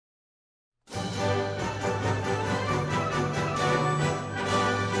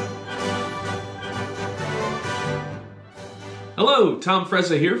Hello, Tom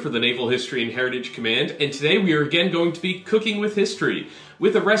Frezza here for the Naval History and Heritage Command, and today we are again going to be cooking with history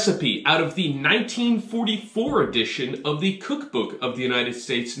with a recipe out of the 1944 edition of the Cookbook of the United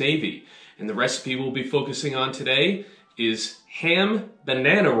States Navy. And the recipe we'll be focusing on today is ham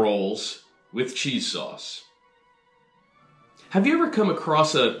banana rolls with cheese sauce. Have you ever come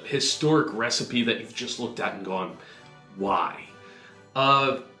across a historic recipe that you've just looked at and gone, why?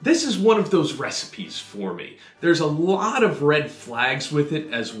 This is one of those recipes for me. There's a lot of red flags with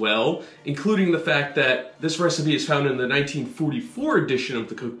it as well, including the fact that this recipe is found in the 1944 edition of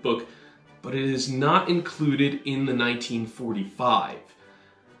the cookbook, but it is not included in the 1945.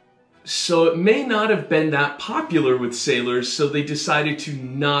 So it may not have been that popular with sailors, so they decided to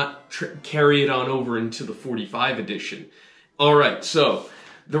not carry it on over into the 45 edition. Alright, so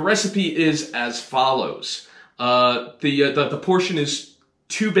the recipe is as follows. The portion is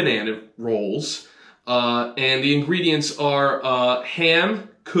 2 banana rolls, and the ingredients are ham,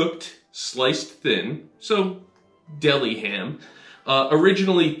 cooked, sliced thin, so deli ham.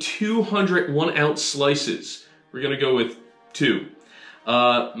 Originally 200 1-ounce slices. We're going to go with 2.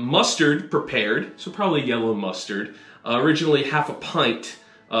 Mustard prepared, so probably yellow mustard. Originally half a pint.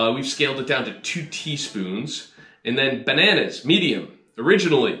 We've scaled it down to 2 teaspoons. And then bananas, medium,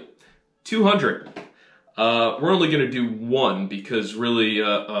 originally 200. We're only going to do 1 because really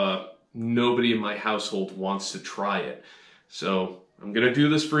nobody in my household wants to try it. So I'm going to do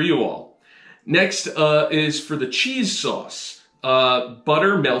this for you all. Next is for the cheese sauce.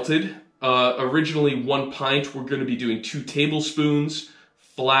 Butter melted, originally 1 pint. We're going to be doing 2 tablespoons.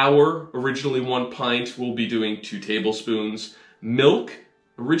 Flour, originally 1 pint. We'll be doing 2 tablespoons. Milk,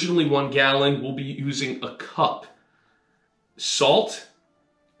 originally 1 gallon. We'll be using a cup. Salt,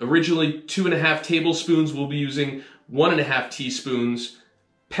 originally 2.5 tablespoons, we'll be using 1.5 teaspoons.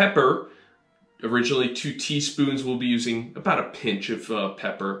 Pepper, originally 2 teaspoons, we'll be using about a pinch of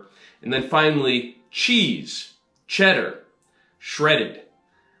pepper. And then finally, cheese, cheddar, shredded.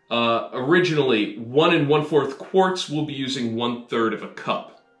 Originally 1 1/4 quarts, we'll be using 1/3 of a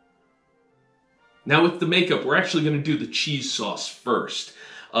cup. Now with the makeup, we're actually going to do the cheese sauce first.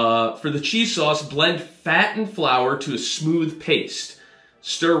 For the cheese sauce, blend fat and flour to a smooth paste.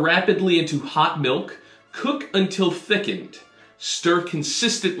 Stir rapidly into hot milk. Cook until thickened. Stir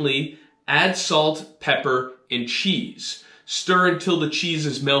consistently. Add salt, pepper, and cheese. Stir until the cheese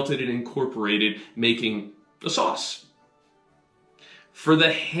is melted and incorporated, making a sauce. For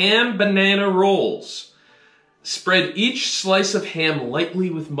the ham banana rolls, spread each slice of ham lightly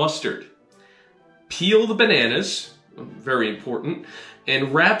with mustard. Peel the bananas, very important,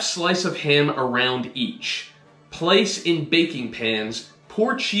 and wrap slice of ham around each. Place in baking pans.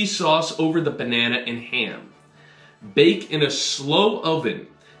 Pour cheese sauce over the banana and ham. Bake in a slow oven,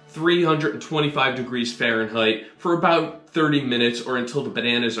 325 degrees Fahrenheit, for about 30 minutes or until the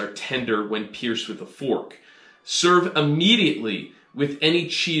bananas are tender when pierced with a fork. Serve immediately with any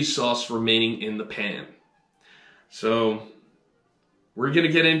cheese sauce remaining in the pan. So, we're going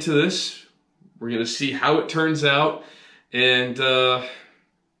to get into this. We're going to see how it turns out, and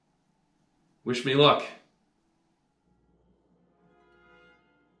wish me luck.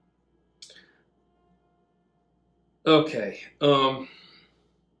 Okay,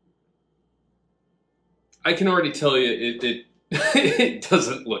 I can already tell you it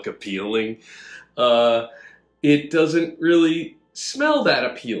doesn't look appealing. It doesn't really smell that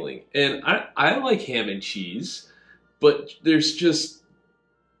appealing. And I like ham and cheese, but there's just,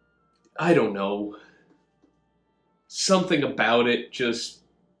 I don't know, something about it just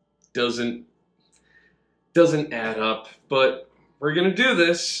doesn't add up. But we're gonna do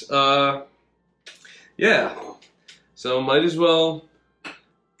this. Yeah. So might as well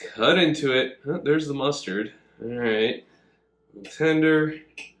cut into it. Oh, there's the mustard. All right. Tender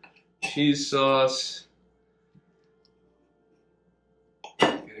cheese sauce.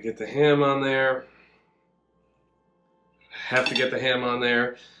 Gotta get the ham on there. Have to get the ham on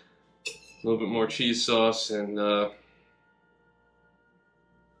there. A little bit more cheese sauce, and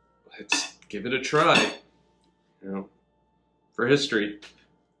let's give it a try. You know, for history.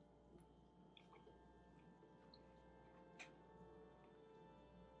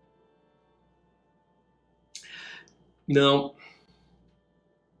 No.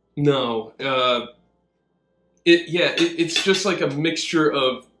 It's just like a mixture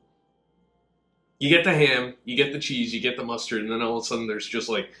of, you get the ham, you get the cheese, you get the mustard, and then all of a sudden there's just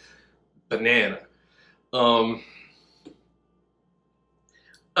like banana. I'm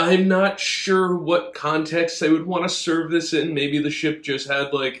not sure what context I would want to serve this in. Maybe the ship just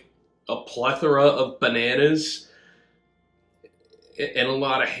had like a plethora of bananas and a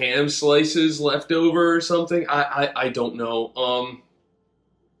lot of ham slices left over or something. I don't know.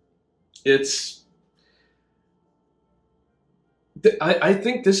 I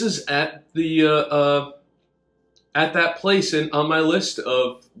think this is at the at that place on my list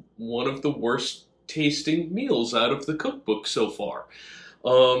of one of the worst tasting meals out of the cookbook so far.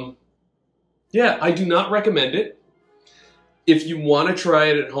 Yeah, I do not recommend it. If you want to try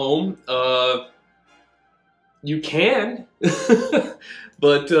it at home, you can,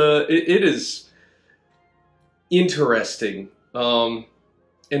 but it is interesting, and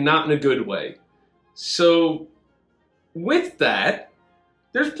not in a good way. So with that,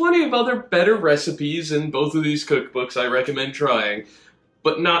 there's plenty of other better recipes in both of these cookbooks I recommend trying,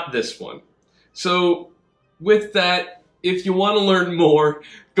 but not this one. So with that, if you want to learn more,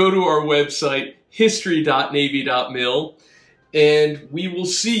 go to our website, history.navy.mil, and we will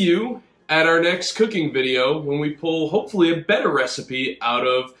see you at our next cooking video when we pull hopefully a better recipe out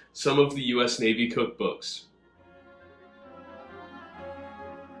of some of the US Navy cookbooks.